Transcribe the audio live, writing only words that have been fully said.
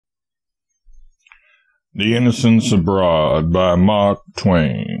The Innocents Abroad by Mark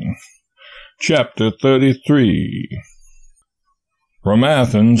Twain. Chapter 33. From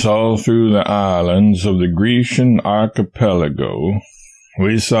Athens all through the islands of the Grecian archipelago,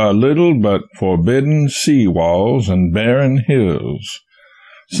 we saw little but forbidden sea walls and barren hills,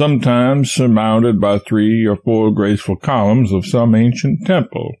 sometimes surmounted by 3 or 4 graceful columns of some ancient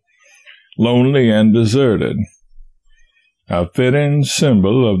temple, lonely and deserted, a fitting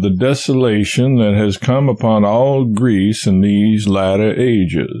symbol of the desolation that has come upon all Greece in these latter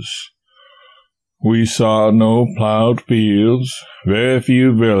ages. We saw no plowed fields, very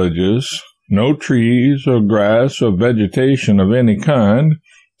few villages, no trees or grass or vegetation of any kind,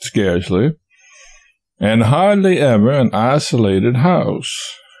 scarcely, and hardly ever an isolated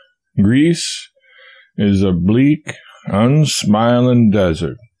house. Greece is a bleak, unsmiling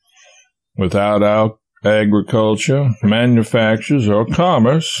desert, without agriculture, manufactures, or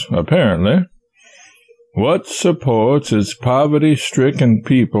commerce, apparently. What supports its poverty-stricken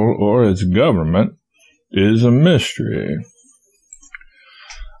people or its government is a mystery.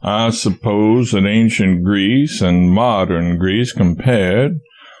 I suppose that ancient Greece and modern Greece compared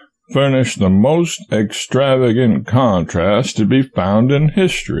furnish the most extravagant contrast to be found in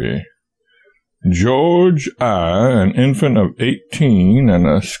history. George I., an infant of 18, and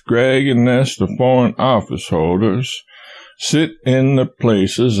a scraggy nest of foreign office holders, sit in the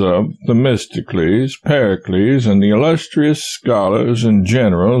places of Themistocles, Pericles, and the illustrious scholars and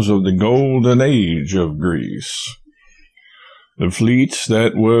generals of the golden age of Greece. The fleets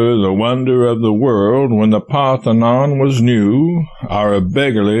that were the wonder of the world when the Parthenon was new are a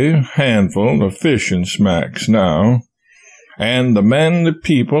beggarly handful of fishing smacks now, and the men, the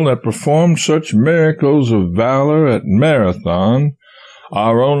people that performed such miracles of valor at Marathon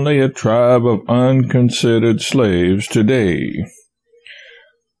are only a tribe of unconsidered slaves today.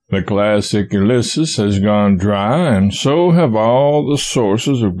 The classic Ulysses has gone dry, and so have all the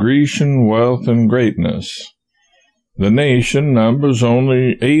sources of Grecian wealth and greatness. The nation numbers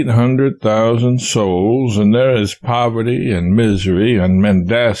only 800,000 souls, and there is poverty and misery and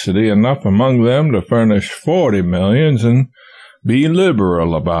mendacity enough among them to furnish 40 millions and be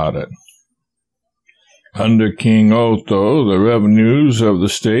liberal about it. Under King Otho, the revenues of the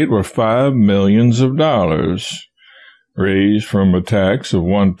state were $5 millions, raised from a tax of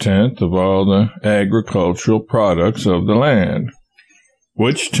 1/10 of all the agricultural products of the land,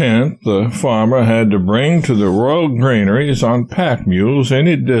 which 10th the farmer had to bring to the royal granaries on pack mules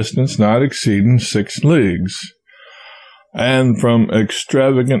any distance not exceeding 6 leagues, and from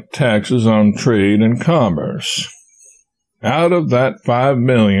extravagant taxes on trade and commerce. Out of that 5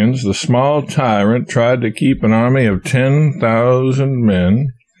 millions, the small tyrant tried to keep an army of 10,000 men,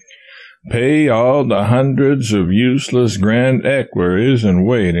 pay all the hundreds of useless grand equerries in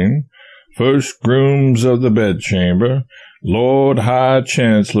waiting, first grooms of the bedchamber, Lord High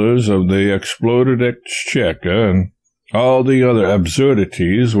Chancellors of the exploded exchequer, and all the other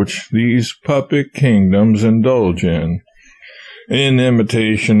absurdities which these puppet kingdoms indulge in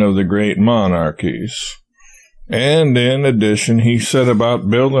imitation of the great monarchies. And in addition, he set about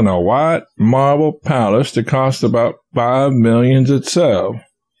building a white marble palace to cost about 5 millions itself.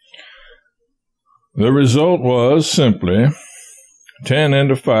 The result was simply 10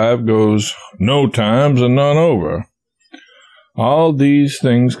 into 5 goes no times and none over. All these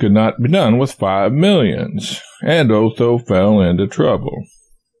things could not be done with 5 millions, and Otho fell into trouble.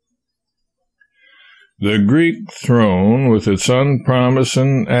 The Greek throne, with its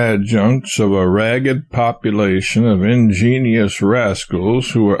unpromising adjuncts of a ragged population of ingenious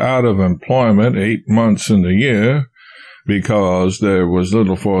rascals who were out of employment 8 months in the year, because there was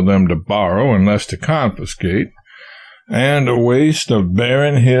little for them to borrow and less to confiscate, and a waste of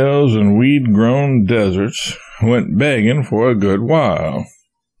barren hills and weed-grown deserts, went begging for a good while.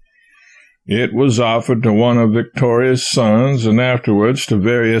 It was offered to one of Victoria's sons, and afterwards to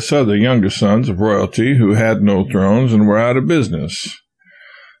various other younger sons of royalty who had no thrones and were out of business.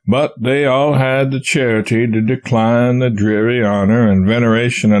 But they all had the charity to decline the dreary honor and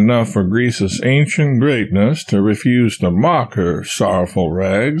veneration enough for Greece's ancient greatness to refuse to mock her sorrowful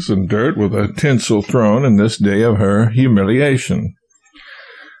rags and dirt with a tinsel throne in this day of her humiliation,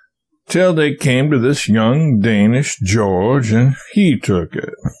 till they came to this young Danish George, and he took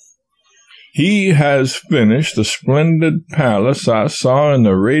it. He has finished the splendid palace I saw in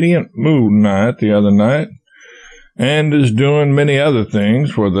the radiant moonlight the other night, and is doing many other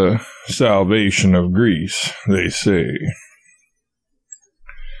things for the salvation of Greece, they say.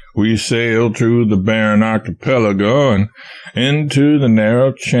 We sailed through the barren archipelago and into the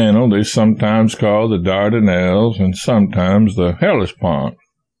narrow channel they sometimes call the Dardanelles and sometimes the Hellespont.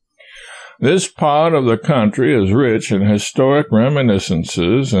 This part of the country is rich in historic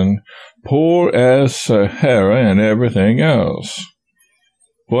reminiscences and poor as Sahara and everything else.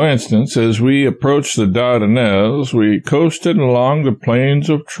 For instance, as we approached the Dardanelles, we coasted along the plains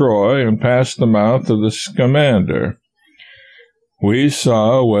of Troy and past the mouth of the Scamander. We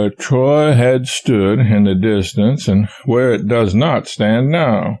saw where Troy had stood in the distance and where it does not stand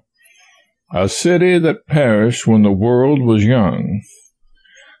now, a city that perished when the world was young.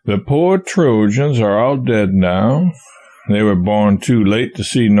 The poor Trojans are all dead now. They were born too late to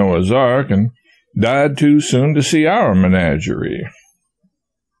see Noah's Ark and died too soon to see our menagerie.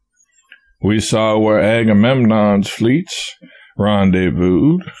 We saw where Agamemnon's fleets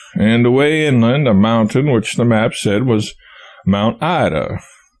rendezvoused, and away inland a mountain which the map said was Mount Ida.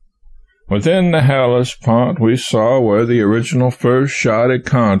 Within the Hellespont we saw where the original first shoddy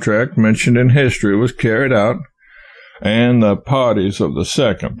contract mentioned in history was carried out, and the parties of the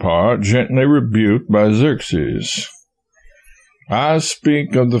second part gently rebuked by Xerxes. I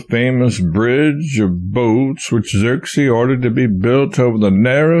speak of the famous bridge of boats which Xerxes ordered to be built over the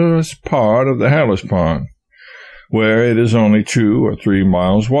narrowest part of the Hellespont, where it is only 2 or 3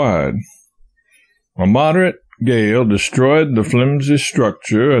 miles wide. A moderate gale destroyed the flimsy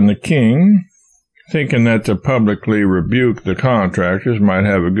structure, and the king, thinking that to publicly rebuke the contractors might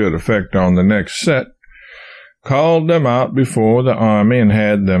have a good effect on the next set, called them out before the army and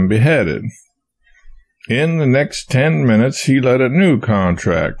had them beheaded. In the next 10 minutes he let a new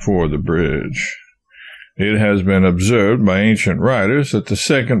contract for the bridge. It has been observed by ancient writers that the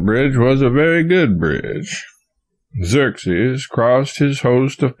second bridge was a very good bridge. Xerxes crossed his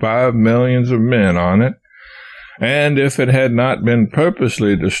host of 5 millions of men on it, and if it had not been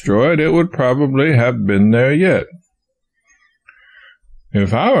purposely destroyed, it would probably have been there yet.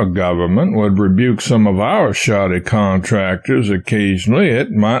 If our government would rebuke some of our shoddy contractors occasionally,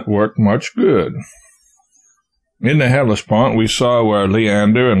 it might work much good. In the Hellespont we saw where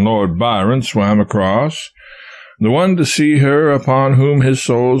Leander and Lord Byron swam across, the one to see her upon whom his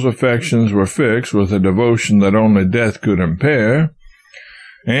soul's affections were fixed with a devotion that only death could impair,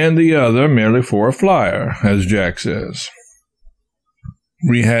 and the other merely for a flyer, as Jack says.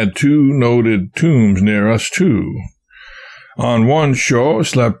 We had 2 noted tombs near us, too. On one shore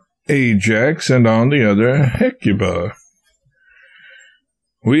slept Ajax, and on the other Hecuba.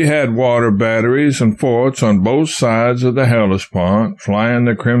 We had water batteries and forts on both sides of the Hellespont, flying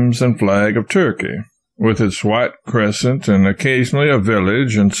the crimson flag of Turkey, with its white crescent and occasionally a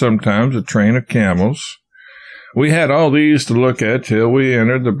village and sometimes a train of camels. We had all these to look at till we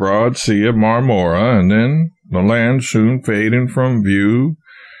entered the broad sea of Marmora, and then, the land soon fading from view,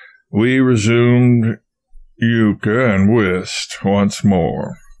 we resumed euchre and whist once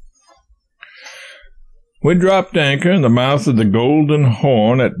more. We dropped anchor in the mouth of the Golden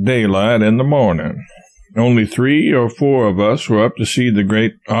Horn at daylight in the morning. Only 3 or 4 of us were up to see the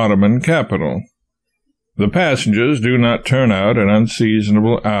great Ottoman capital. The passengers do not turn out at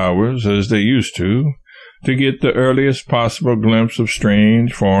unseasonable hours, as they used to get the earliest possible glimpse of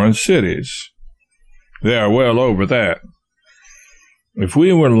strange foreign cities. They are well over that. If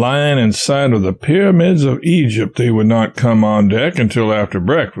we were lying in sight of the pyramids of Egypt, they would not come on deck until after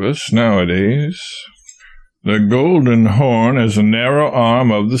breakfast nowadays. The Golden Horn is a narrow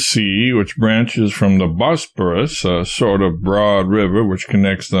arm of the sea which branches from the Bosporus, a sort of broad river which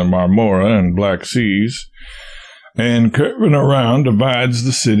connects the Marmora and Black Seas, and curving around divides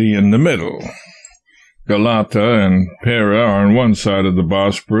the city in the middle. Galata and Pera are on one side of the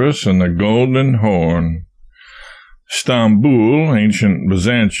Bosporus and the Golden Horn. Stambul, ancient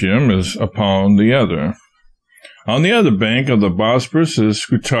Byzantium, is upon the other. On the other bank of the Bosporus is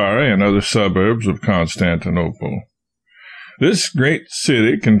Scutari and other suburbs of Constantinople. This great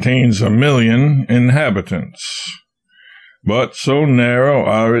city contains 1 million inhabitants, but so narrow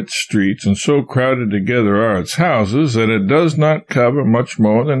are its streets and so crowded together are its houses that it does not cover much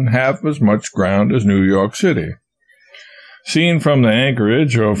more than half as much ground as New York City. Seen from the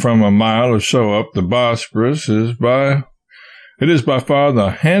anchorage or from a mile or so up the Bosporus, it is by far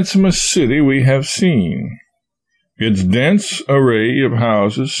the handsomest city we have seen. Its dense array of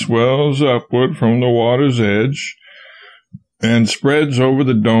houses swells upward from the water's edge and spreads over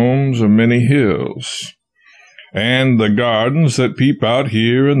the domes of many hills. And the gardens that peep out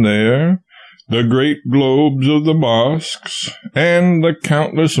here and there, the great globes of the mosques, and the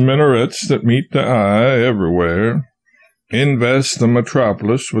countless minarets that meet the eye everywhere, invest the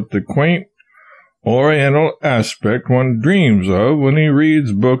metropolis with the quaint oriental aspect one dreams of when he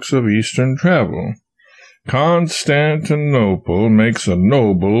reads books of Eastern travel. Constantinople makes a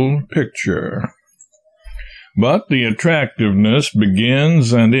noble picture. But the attractiveness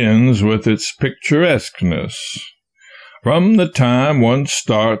begins and ends with its picturesqueness. From the time one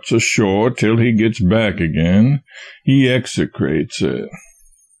starts ashore till he gets back again, he execrates it.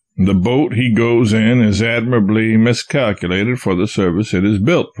 The boat he goes in is admirably miscalculated for the service it is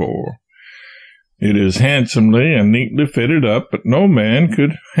built for. It is handsomely and neatly fitted up, but no man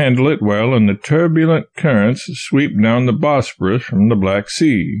could handle it well in the turbulent currents that sweep down the Bosphorus from the Black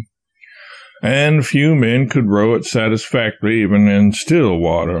Sea, and few men could row it satisfactorily even in still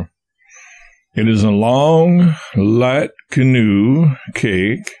water. It is a long, light canoe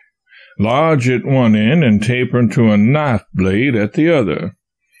cake, large at one end and tapering to a knife blade at the other.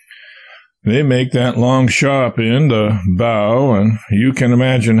 They make that long, sharp end a bow, and you can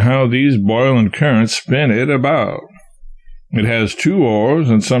imagine how these boiling currents spin it about. It has 2 oars,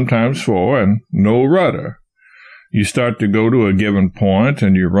 and sometimes 4, and no rudder. You start to go to a given point,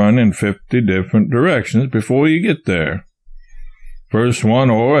 and you run in 50 different directions before you get there. First one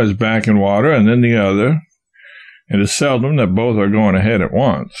oar is back in water, and then the other. It is seldom that both are going ahead at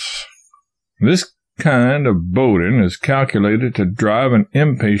once. This kind of boating is calculated to drive an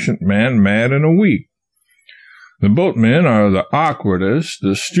impatient man mad in a week. The boatmen are the awkwardest,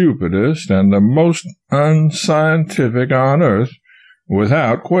 the stupidest, and the most unscientific on earth,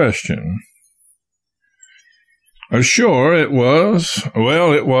 without question. Ashore it was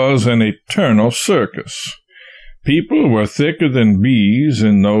an eternal circus. People were thicker than bees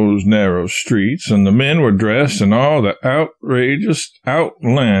in those narrow streets, and the men were dressed in all the outrageous,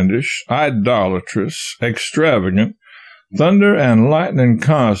 outlandish, idolatrous, extravagant, thunder and lightning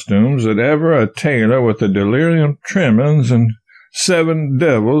costumes that ever a tailor with the delirium tremens and 7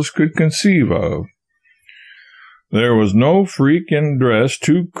 devils could conceive of. There was no freak in dress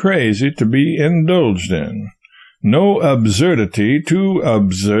too crazy to be indulged in, no absurdity too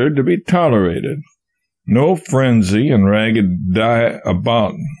absurd to be tolerated, no frenzy and ragged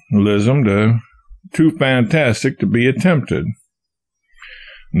diabolism too fantastic to be attempted.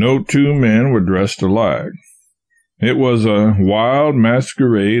 No 2 men were dressed alike. It was a wild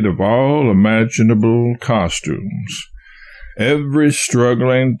masquerade of all imaginable costumes. Every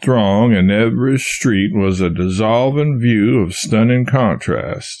struggling throng in every street was a dissolving view of stunning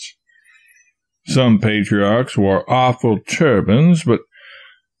contrasts. Some patriarchs wore awful turbans, but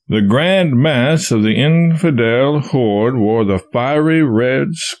the grand mass of the infidel horde wore the fiery red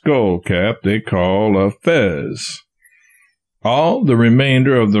skull-cap they call a fez. All the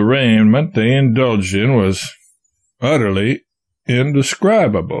remainder of the raiment they indulged in was utterly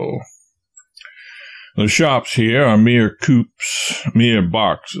indescribable. The shops here are mere coops, mere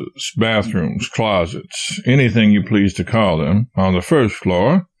boxes, bathrooms, closets, anything you please to call them. On the first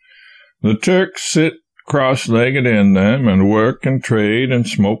floor, the Turks sit cross-legged in them and work and trade and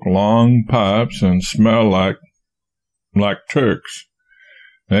smoke long pipes and smell like Turks.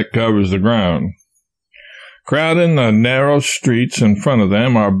 That covers the ground. Crowding the narrow streets in front of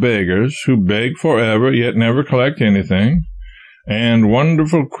them are beggars who beg forever yet never collect anything, and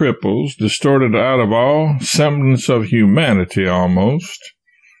wonderful cripples distorted out of all semblance of humanity almost,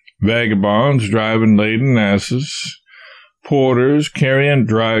 vagabonds driving laden asses, porters carrying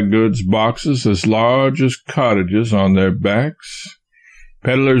dry goods boxes as large as cottages on their backs,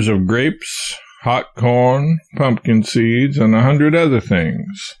 peddlers of grapes, hot corn, pumpkin seeds, and 100 other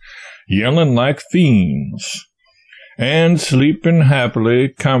things, yelling like fiends, and sleeping happily,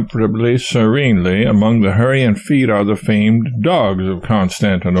 comfortably, serenely among the hurrying feet are the famed dogs of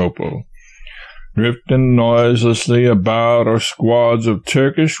Constantinople. Drifting noiselessly about are squads of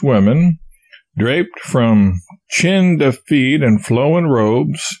Turkish women, draped from chin to feet in flowing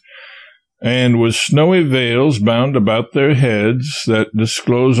robes, and with snowy veils bound about their heads that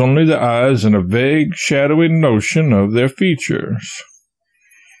disclose only the eyes and a vague, shadowy notion of their features.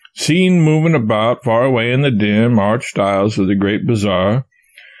 Seen moving about far away in the dim, arched aisles of the great bazaar,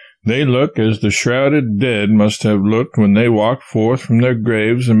 they look as the shrouded dead must have looked when they walked forth from their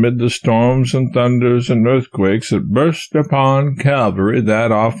graves amid the storms and thunders and earthquakes that burst upon Calvary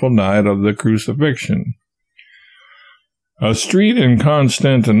that awful night of the crucifixion. A street in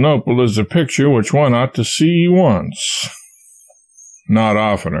Constantinople is a picture which one ought to see once, not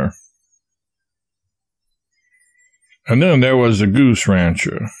oftener. And then there was a goose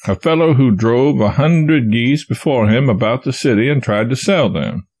rancher, a fellow who drove 100 geese before him about the city and tried to sell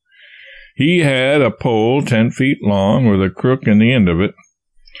them. He had a pole 10 feet long with a crook in the end of it,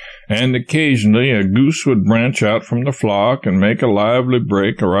 and occasionally a goose would branch out from the flock and make a lively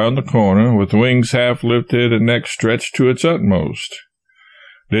break around the corner with wings half lifted and neck stretched to its utmost.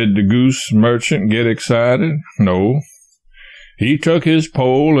 Did the goose merchant get excited? No. He took his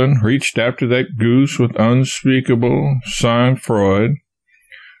pole and reached after that goose with unspeakable sang-froid,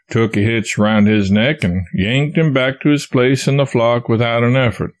 took a hitch round his neck, and yanked him back to his place in the flock without an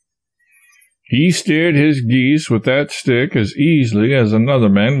effort. He steered his geese with that stick as easily as another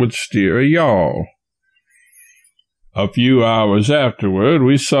man would steer a yawl. A few hours afterward,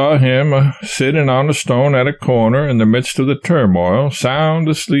 we saw him sitting on a stone at a corner in the midst of the turmoil, sound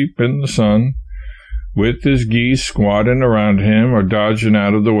asleep in the sun, with his geese squatting around him or dodging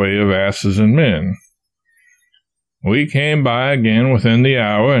out of the way of asses and men. We came by again within the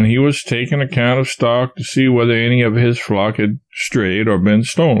hour, and he was taking account of stock to see whether any of his flock had strayed or been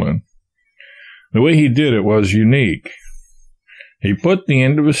stolen. The way he did it was unique. He put the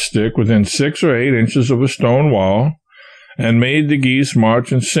end of his stick within 6 or 8 inches of a stone wall, and made the geese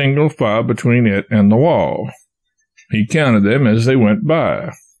march in single file between it and the wall. He counted them as they went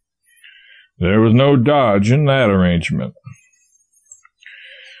by. There was no dodge in that arrangement.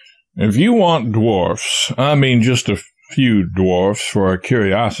 If you want dwarfs, I mean just a few dwarfs for a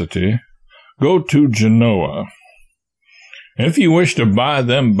curiosity, go to Genoa. If you wish to buy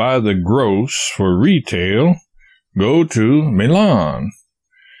them by the gross for retail, go to Milan.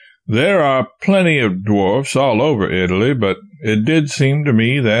 There are plenty of dwarfs all over Italy, but it did seem to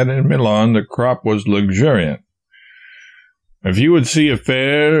me that in Milan the crop was luxuriant. If you would see a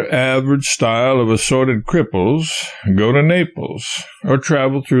fair, average style of assorted cripples, go to Naples, or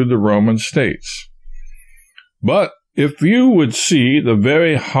travel through the Roman states. But if you would see the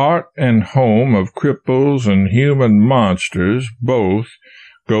very heart and home of cripples and human monsters both,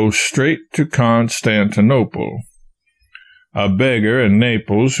 go straight to Constantinople. A beggar in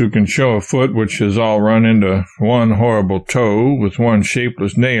Naples who can show a foot which has all run into one horrible toe with one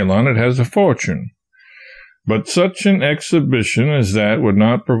shapeless nail on it has a fortune. But such an exhibition as that would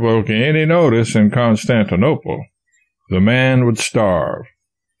not provoke any notice in Constantinople. The man would starve.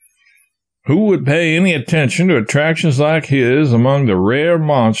 Who would pay any attention to attractions like his among the rare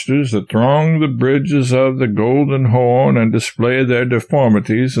monsters that throng the bridges of the Golden Horn and display their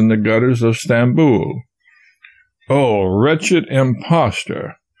deformities in the gutters of Stamboul? Oh, wretched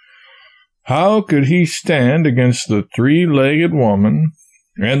impostor! How could he stand against the 3-legged woman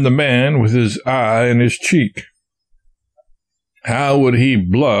and the man with his eye in his cheek? How would he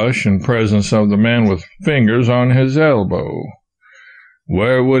blush in presence of the man with fingers on his elbow?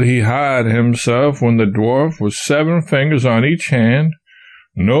 Where would he hide himself when the dwarf, with 7 fingers on each hand,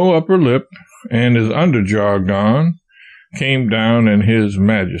 no upper lip, and his underjaw gone, came down in his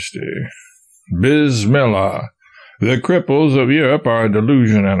majesty? Bismillah! The cripples of Europe are a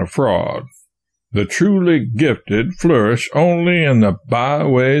delusion and a fraud. The truly gifted flourish only in the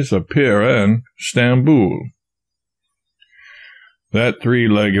byways of Pera and Stamboul. That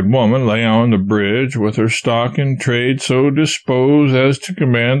 3-legged woman lay on the bridge with her stock in trade so disposed as to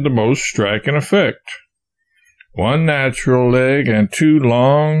command the most striking effect. 1 natural leg and 2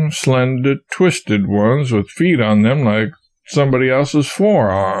 long, slender, twisted ones with feet on them like somebody else's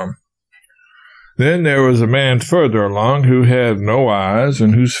forearm. Then there was a man further along who had no eyes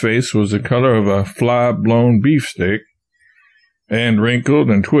and whose face was the color of a fly-blown beefsteak, and wrinkled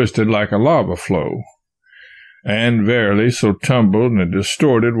and twisted like a lava flow. And verily so tumbled and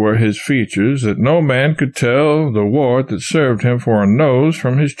distorted were his features that no man could tell the wart that served him for a nose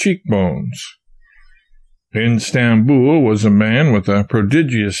from his cheekbones. In Stamboul was a man with a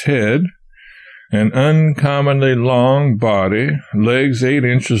prodigious head, an uncommonly long body, legs 8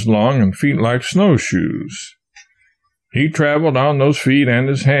 inches long and feet like snowshoes. He traveled on those feet and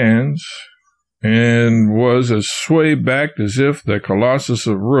his hands, and was as sway-backed as if the Colossus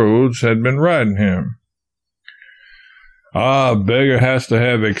of Rhodes had been riding him. A beggar has to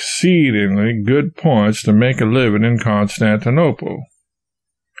have exceedingly good points to make a living in Constantinople.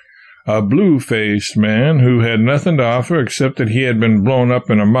 A blue-faced man who had nothing to offer except that he had been blown up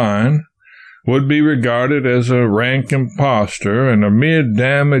in a mine would be regarded as a rank impostor, and a mere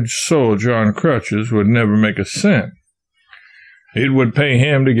damaged soldier on crutches would never make a cent. It would pay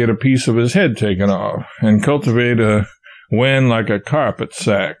him to get a piece of his head taken off, and cultivate a wen like a carpet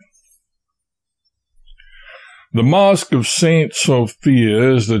sack. The Mosque of St.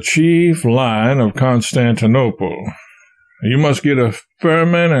 Sophia is the chief line of Constantinople. You must get a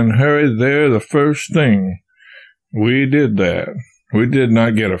firman and hurry there the first thing. We did that. We did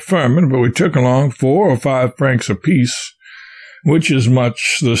not get a firman, but we took along 4 or 5 francs apiece, which is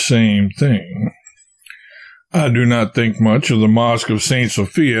much the same thing. I do not think much of the Mosque of St.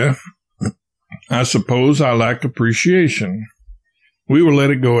 Sophia. I suppose I lack appreciation. We will let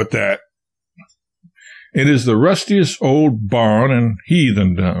it go at that. It is the rustiest old barn in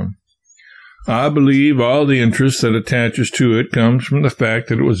heathendom. I believe all the interest that attaches to it comes from the fact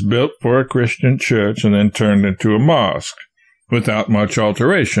that it was built for a Christian church and then turned into a mosque, without much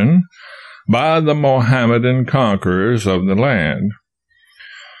alteration, by the Mohammedan conquerors of the land.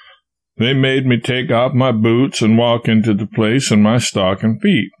 They made me take off my boots and walk into the place in my stocking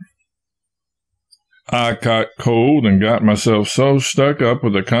feet. I caught cold and got myself so stuck up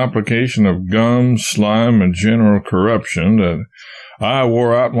with a complication of gum, slime, and general corruption that I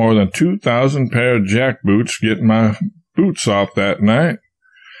wore out more than 2,000 pair of jackboots getting my boots off that night,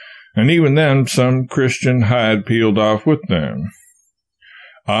 and even then some Christian hide peeled off with them.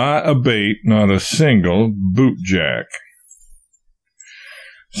 I abate not a single bootjack.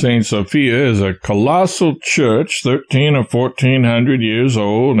 St. Sophia is a colossal church, 1,300 or 1,400 years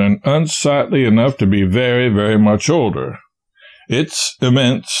old, and unsightly enough to be very, very much older. Its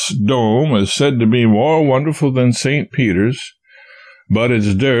immense dome is said to be more wonderful than St. Peter's, but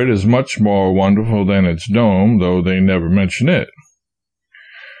its dirt is much more wonderful than its dome, though they never mention it.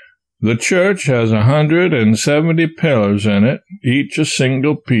 The church has 170 pillars in it, each a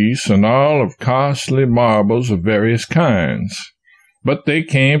single piece, and all of costly marbles of various kinds. But they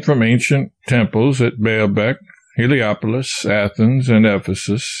came from ancient temples at Baalbek, Heliopolis, Athens, and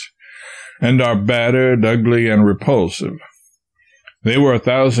Ephesus, and are battered, ugly, and repulsive. They were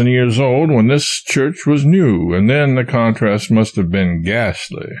 1,000 years old when this church was new, and then the contrast must have been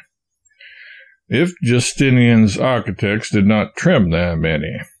ghastly, if Justinian's architects did not trim them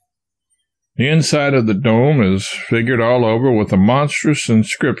any. The inside of the dome is figured all over with a monstrous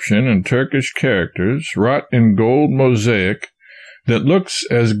inscription in Turkish characters, wrought in gold mosaic, that looks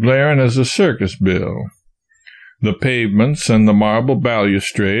as glaring as a circus bill. The pavements and the marble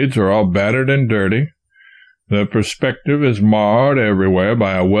balustrades are all battered and dirty. The perspective is marred everywhere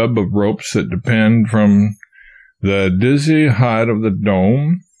by a web of ropes that depend from the dizzy height of the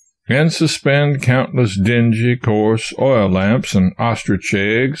dome and suspend countless dingy, coarse oil lamps and ostrich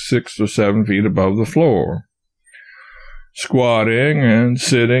eggs 6 or 7 feet above the floor. Squatting and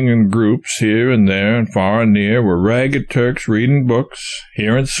sitting in groups here and there and far and near were ragged Turks reading books,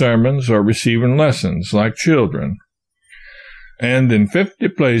 hearing sermons, or receiving lessons like children. And in 50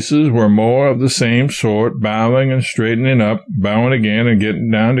 places were more of the same sort, bowing and straightening up, bowing again and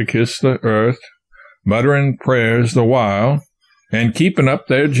getting down to kiss the earth, muttering prayers the while, and keeping up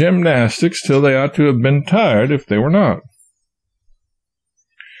their gymnastics till they ought to have been tired if they were not.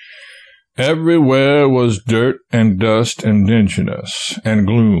 Everywhere was dirt and dust and dinginess and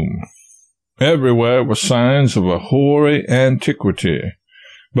gloom. Everywhere were signs of a hoary antiquity,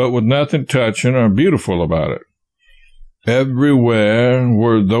 but with nothing touching or beautiful about it. Everywhere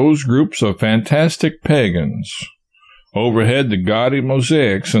were those groups of fantastic pagans. Overhead the gaudy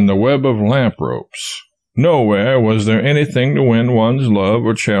mosaics and the web of lamp ropes. Nowhere was there anything to win one's love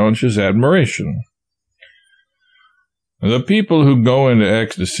or challenge his admiration. The people who go into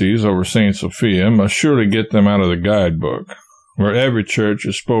ecstasies over St. Sophia must surely get them out of the guidebook, where every church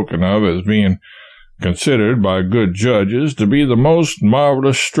is spoken of as being considered by good judges to be the most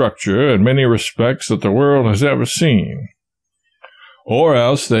marvelous structure in many respects that the world has ever seen. Or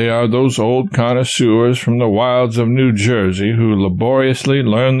else they are those old connoisseurs from the wilds of New Jersey who laboriously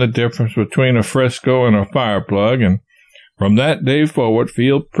learn the difference between a fresco and a fireplug, and from that day forward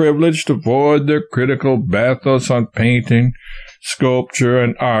feel privileged to void their critical bathos on painting, sculpture,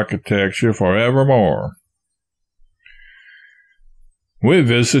 and architecture forevermore. We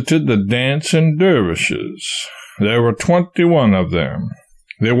visited the dancing dervishes. There were 21 of them.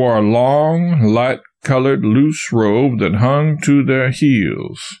 They wore a long, light-colored loose robe that hung to their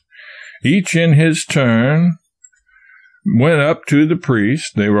heels. Each in his turn went up to the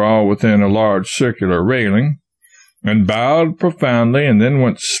priest, they were all within a large circular railing, and bowed profoundly, and then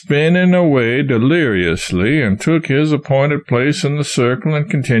went spinning away deliriously, and took his appointed place in the circle and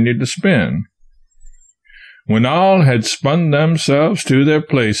continued to spin. When all had spun themselves to their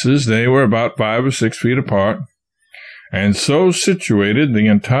places, they were about 5 or 6 feet apart, and so situated the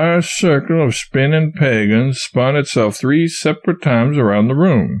entire circle of spinning pagans spun itself 3 separate times around the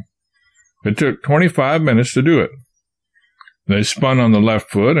room. It took 25 minutes to do it. They spun on the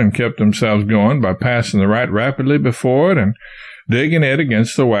left foot and kept themselves going by passing the right rapidly before it and digging it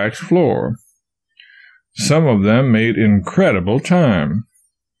against the waxed floor. Some of them made incredible time.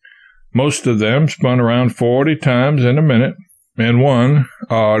 Most of them spun around 40 times in a minute, and one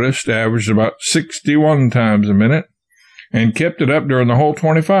artist averaged about 61 times a minute and kept it up during the whole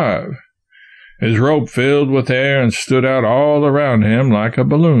 25. His robe filled with air and stood out all around him like a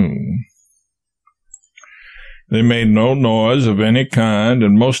balloon. They made no noise of any kind,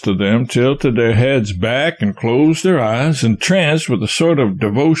 and most of them tilted their heads back and closed their eyes, entranced with a sort of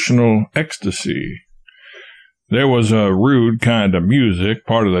devotional ecstasy. There was a rude kind of music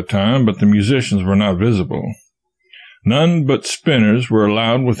part of the time, but the musicians were not visible. None but spinners were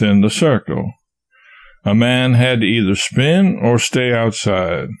allowed within the circle. A man had to either spin or stay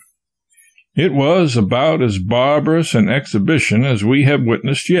outside. It was about as barbarous an exhibition as we have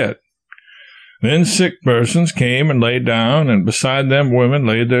witnessed yet. Then sick persons came and lay down, and beside them women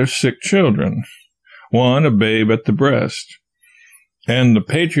laid their sick children, one a babe at the breast. And the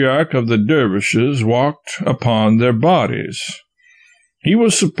patriarch of the dervishes walked upon their bodies. He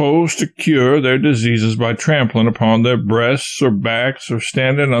was supposed to cure their diseases by trampling upon their breasts or backs or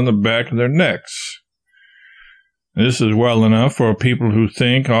standing on the back of their necks. This is well enough for people who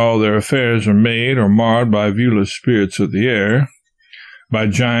think all their affairs are made or marred by viewless spirits of the air, by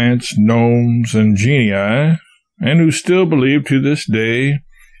giants, gnomes, and genii, and who still believe to this day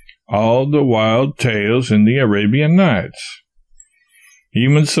all the wild tales in the Arabian Nights.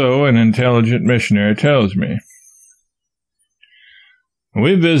 Even so, an intelligent missionary tells me.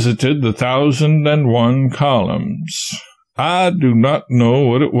 We visited the 1,001 columns. I do not know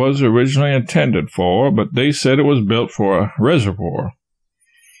what it was originally intended for, but they said it was built for a reservoir.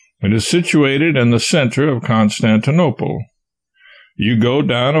 It is situated in the center of Constantinople. You go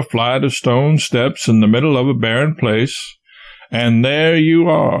down a flight of stone steps in the middle of a barren place, and there you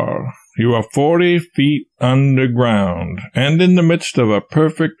are. You are 40 feet underground, and in the midst of a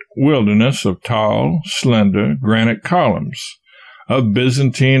perfect wilderness of tall, slender granite columns of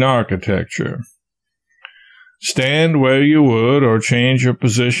Byzantine architecture. Stand where you would or change your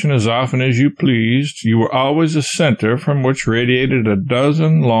position as often as you pleased, you were always a center from which radiated a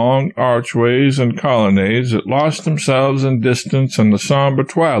dozen long archways and colonnades that lost themselves in distance in the somber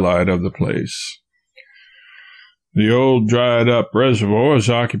twilight of the place. The old dried-up reservoir is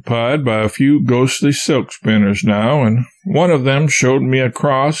occupied by a few ghostly silk spinners now, and one of them showed me a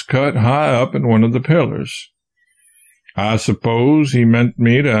cross cut high up in one of the pillars. I suppose he meant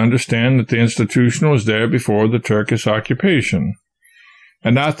me to understand that the institution was there before the Turkish occupation,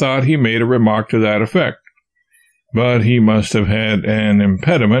 and I thought he made a remark to that effect. But he must have had an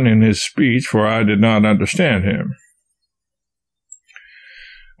impediment in his speech, for I did not understand him.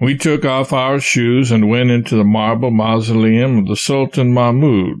 We took off our shoes and went into the marble mausoleum of the Sultan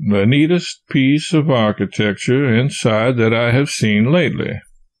Mahmud, the neatest piece of architecture inside that I have seen lately.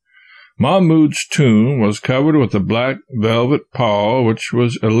 Mahmud's tomb was covered with a black velvet pall which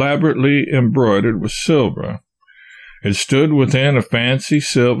was elaborately embroidered with silver. It stood within a fancy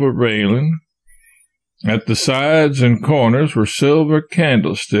silver railing. At the sides and corners were silver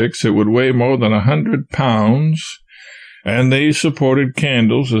candlesticks that would weigh more than 100 pounds, and they supported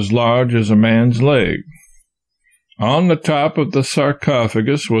candles as large as a man's leg. On the top of the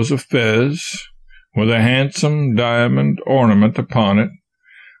sarcophagus was a fez, with a handsome diamond ornament upon it,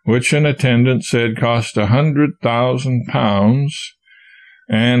 which an attendant said cost 100,000 pounds,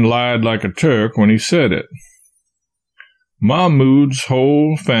 and lied like a Turk when he said it. Mahmud's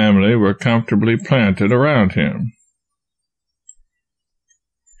whole family were comfortably planted around him.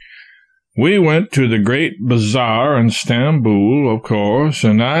 We went to the great bazaar in Stamboul, of course,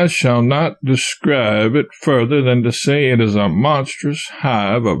 and I shall not describe it further than to say it is a monstrous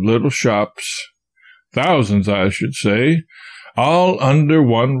hive of little shops, thousands, I should say, all under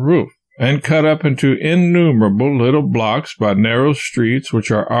one roof, and cut up into innumerable little blocks by narrow streets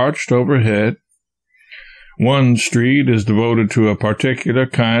which are arched overhead. One street is devoted to a particular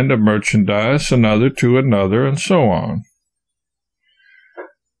kind of merchandise, another to another, and so on.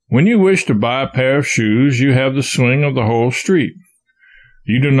 When you wish to buy a pair of shoes, you have the swing of the whole street.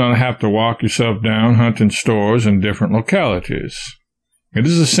 You do not have to walk yourself down hunting stores in different localities. It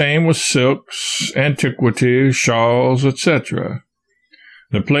is the same with silks, antiquities, shawls, etc.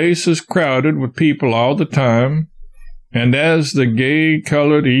 The place is crowded with people all the time, and as the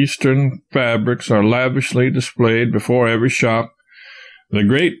gay-colored Eastern fabrics are lavishly displayed before every shop, the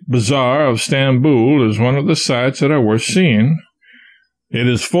great bazaar of Stamboul is one of the sights that are worth seeing. It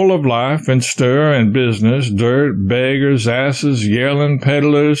is full of life and stir and business, dirt, beggars, asses, yelling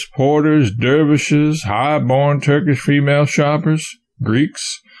peddlers, porters, dervishes, high-born Turkish female shoppers,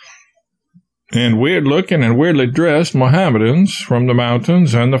 Greeks, and weird-looking and weirdly dressed Mohammedans from the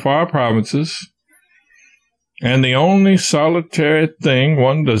mountains and the far provinces. And the only solitary thing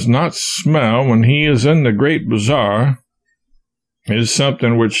one does not smell when he is in the great bazaar is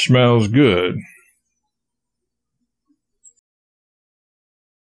something which smells good.